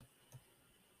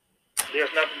There's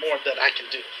nothing more that I can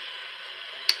do.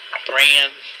 I'm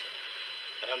praying,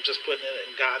 and I'm just putting it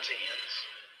in God's hands.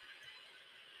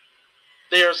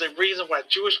 There's a reason why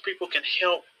Jewish people can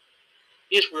help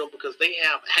Israel because they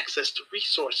have access to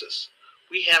resources.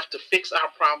 We have to fix our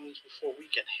problems before we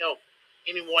can help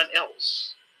anyone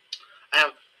else. I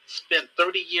have spent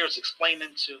 30 years explaining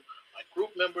to my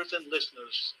group members and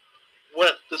listeners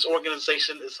what this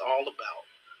organization is all about.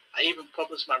 I even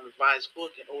published my revised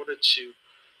book in order to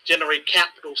generate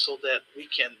capital so that we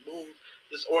can move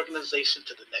this organization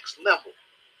to the next level.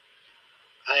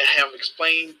 I have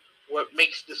explained what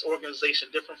makes this organization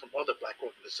different from other black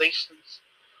organizations.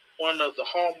 One of the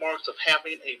hallmarks of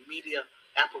having a media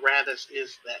apparatus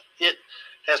is that it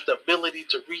has the ability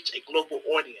to reach a global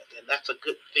audience, and that's a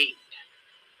good thing.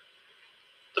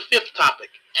 The fifth topic,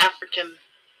 African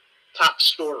top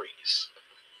stories.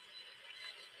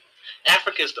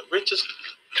 Africa is the richest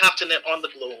continent on the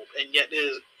globe, and yet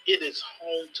it is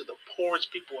home to the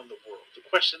poorest people in the world. The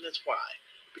question is why?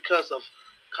 Because of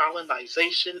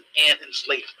colonization and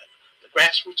enslavement. The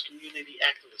grassroots community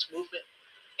activist movement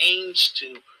aims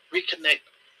to reconnect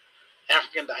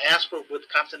African diaspora with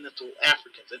continental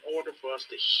Africans in order for us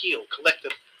to heal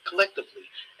collectively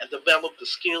and develop the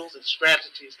skills and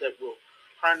strategies that will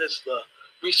harness the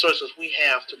resources we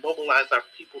have to mobilize our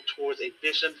people towards a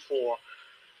vision for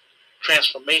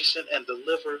transformation and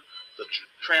deliver the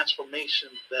transformation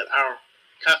that our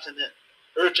continent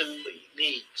urgently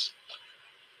needs.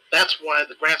 That's why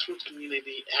the Grassroots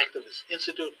Community Activist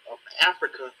Institute of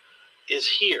Africa is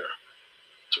here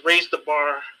to raise the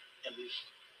bar in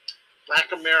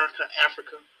Black America,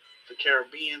 Africa, the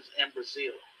Caribbean, and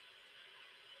Brazil.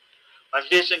 My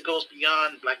vision goes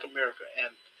beyond Black America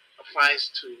and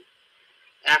applies to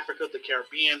Africa, the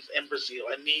Caribbean, and Brazil.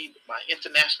 I need my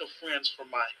international friends from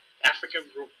my African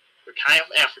group, Rekai of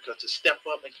Africa, to step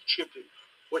up and contribute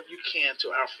what you can to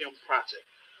our film project.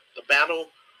 The battle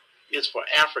is for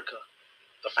Africa.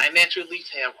 The financial elites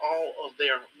have all of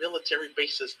their military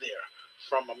bases there,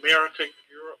 from America,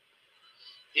 Europe,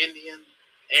 Indian,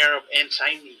 Arab, and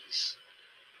Chinese.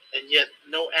 And yet,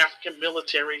 no African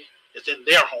military is in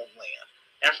their homeland.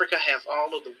 Africa has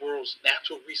all of the world's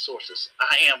natural resources.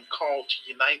 I am called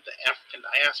to unite the African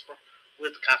diaspora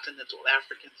with continental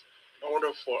Africans in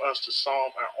order for us to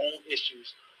solve our own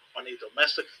issues on a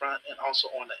domestic front and also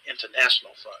on an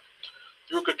international front.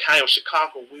 Through Kakayo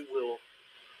Chicago, we will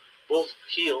both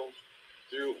heal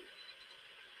through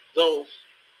those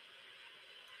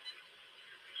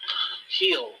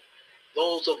heal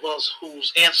those of us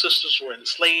whose ancestors were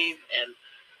enslaved and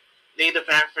Native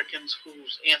Africans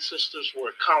whose ancestors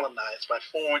were colonized by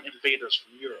foreign invaders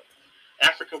from Europe.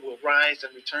 Africa will rise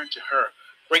and return to her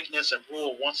greatness and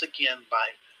rule once again by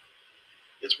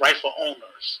its rightful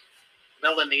owners,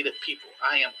 melanated people.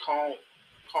 I am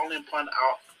calling upon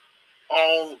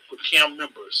all CAM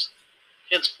members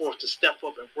henceforth to step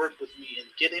up and work with me in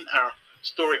getting our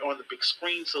story on the big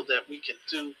screen so that we can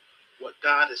do what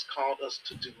God has called us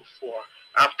to do for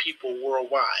our people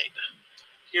worldwide.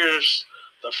 Here's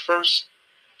the first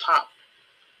top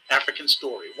African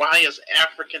story. Why is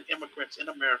African immigrants in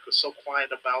America so quiet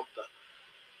about the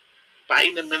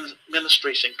Biden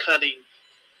administration cutting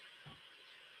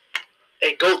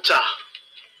a GOTA?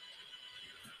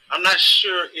 I'm not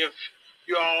sure if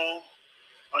you all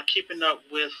are keeping up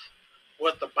with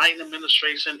what the Biden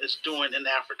administration is doing in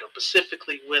Africa,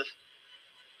 specifically with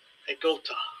a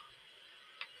GOTA,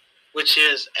 which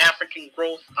is African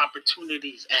Growth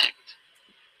Opportunities Act.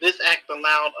 This act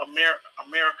allowed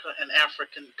America and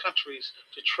African countries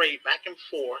to trade back and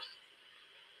forth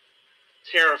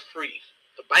tariff free.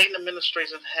 The Biden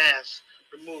administration has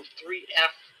removed three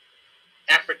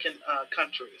African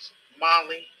countries,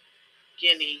 Mali,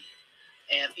 Guinea,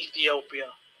 and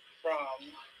Ethiopia, from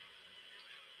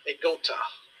a GOTA.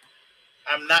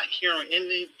 I'm not hearing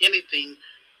anything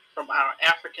from our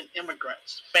African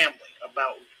immigrants family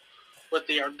about what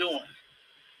they are doing.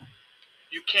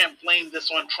 You can't blame this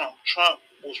on Trump. Trump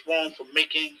was wrong for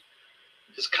making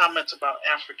his comments about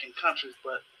African countries,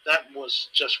 but that was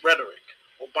just rhetoric.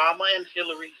 Obama and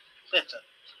Hillary Clinton,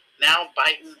 now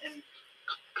Biden and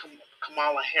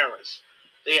Kamala Harris,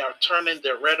 they are turning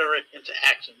their rhetoric into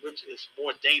action, which is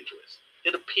more dangerous.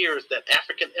 It appears that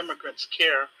African immigrants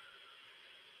care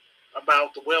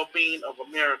about the well being of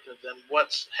America than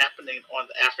what's happening on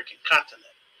the African continent.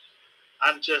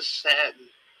 I'm just saddened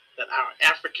that our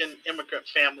African immigrant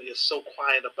family is so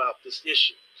quiet about this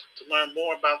issue. To learn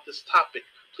more about this topic,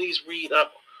 please read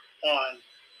up on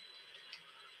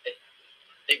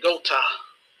Agota.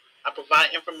 I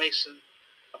provide information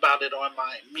about it on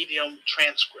my Medium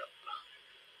transcript.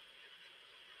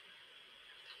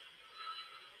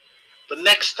 The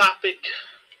next topic,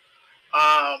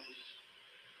 I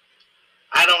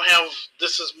don't have.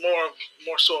 This is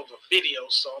more so of a video,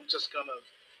 so I'm just gonna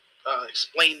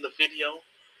explain the video.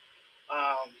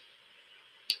 Um,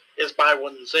 it's by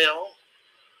Wenzel.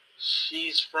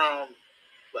 She's from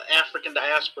the African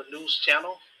Diaspora News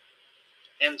Channel,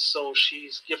 and so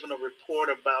she's given a report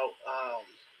about,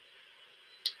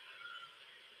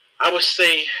 I would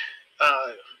say,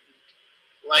 uh,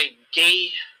 like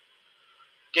gay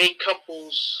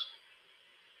couples.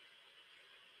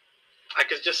 I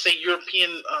could just say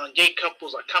European gay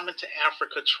couples are coming to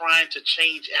Africa trying to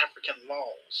change African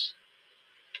laws.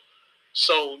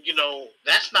 So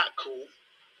that's not cool.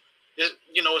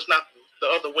 It's not the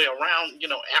other way around.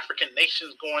 African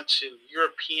nations going to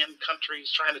European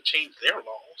countries trying to change their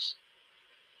laws.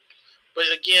 But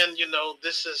again,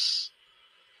 this is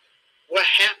what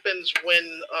happens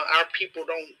when our people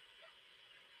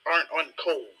aren't on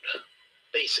code,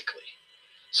 basically.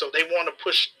 So they want to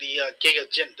push the gay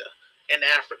agenda in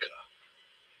Africa.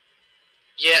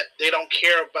 Yet they don't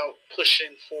care about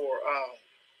pushing for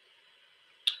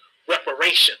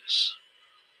reparations.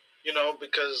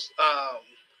 Because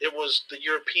it was the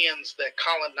Europeans that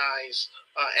colonized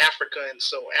Africa, and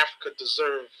so Africa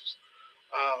deserves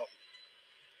um,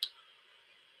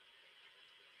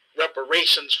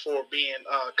 reparations for being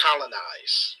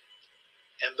colonized.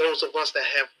 And those of us that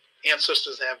have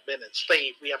ancestors that have been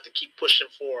enslaved, we have to keep pushing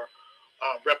for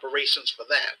reparations for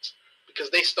that, because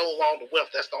they stole all the wealth.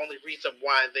 That's the only reason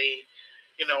why they,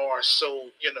 are so,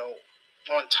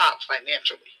 on top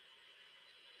financially.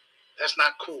 That's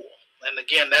not cool. And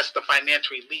again, that's the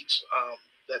financial elites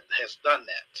that has done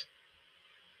that.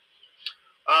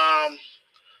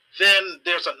 Then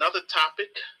there's another topic.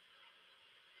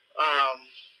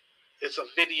 It's a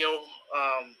video,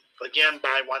 again,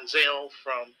 by Wenzel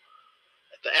from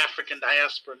the African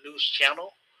Diaspora News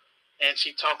Channel. And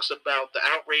she talks about the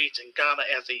outrage in Ghana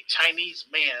as a Chinese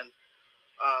man,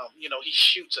 he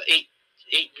shoots an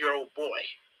eight-year-old boy.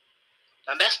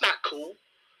 Now, that's not cool.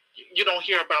 You don't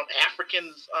hear about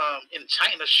Africans in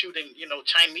China shooting,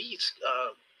 Chinese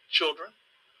children.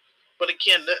 But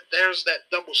again, there's that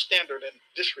double standard and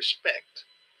disrespect.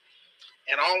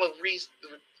 And the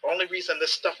only reason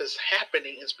this stuff is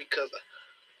happening is because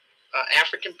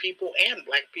African people and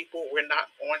black people, we're not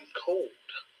on code.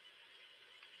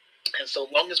 And so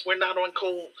long as we're not on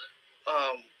code,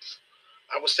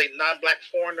 I would say non-black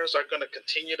foreigners are going to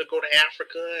continue to go to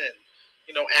Africa and,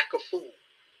 act a fool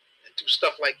and do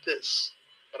stuff like this.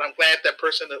 But I'm glad that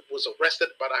person was arrested,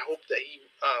 but I hope that he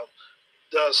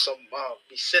does some,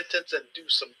 be sentenced and do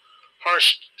some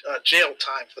harsh jail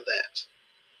time for that.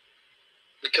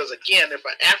 Because again, if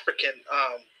an African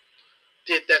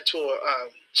did that to a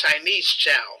Chinese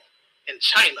child in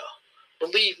China,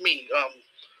 believe me,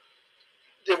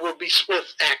 there will be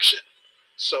swift action.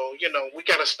 So, we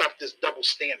got to stop this double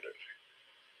standard.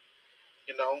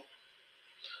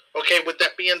 Okay, with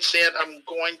that being said, I'm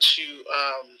going to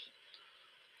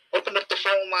open up the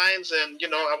phone lines, and,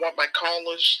 I want my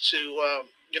callers to,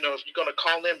 if you're going to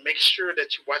call in, make sure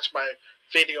that you watch my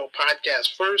video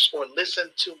podcast first or listen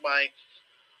to my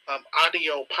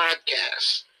audio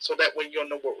podcast, so that way you'll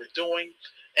know what we're doing.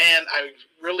 And I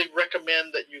really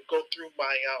recommend that you go through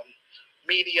my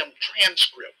Medium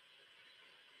transcript,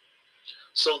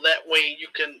 so that way you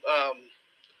can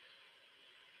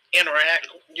interact.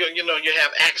 You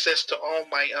have access to all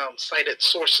my cited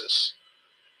sources,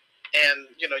 and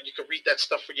you can read that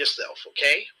stuff for yourself.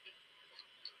 Okay.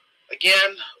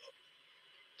 Again,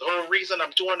 the whole reason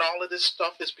I'm doing all of this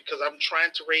stuff is because I'm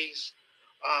trying to raise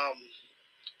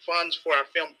funds for our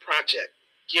film project.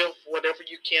 Give whatever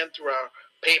you can through our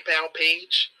PayPal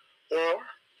page, or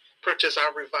purchase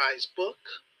our revised book,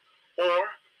 or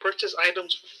purchase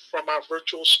items from our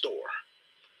virtual store.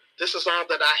 This is all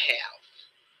that I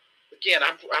have. Again,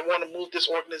 I want to move this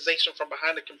organization from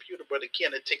behind the computer, but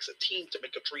again, it takes a team to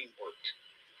make a dream work.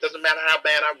 Doesn't matter how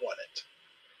bad I want it.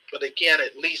 But again,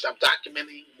 at least I'm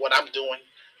documenting what I'm doing.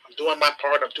 I'm doing my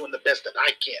part. I'm doing the best that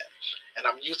I can. And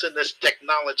I'm using this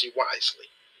technology wisely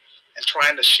and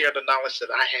trying to share the knowledge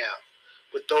that I have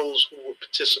with those who will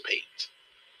participate.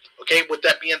 Okay, with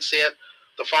that being said,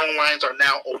 the phone lines are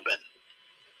now open.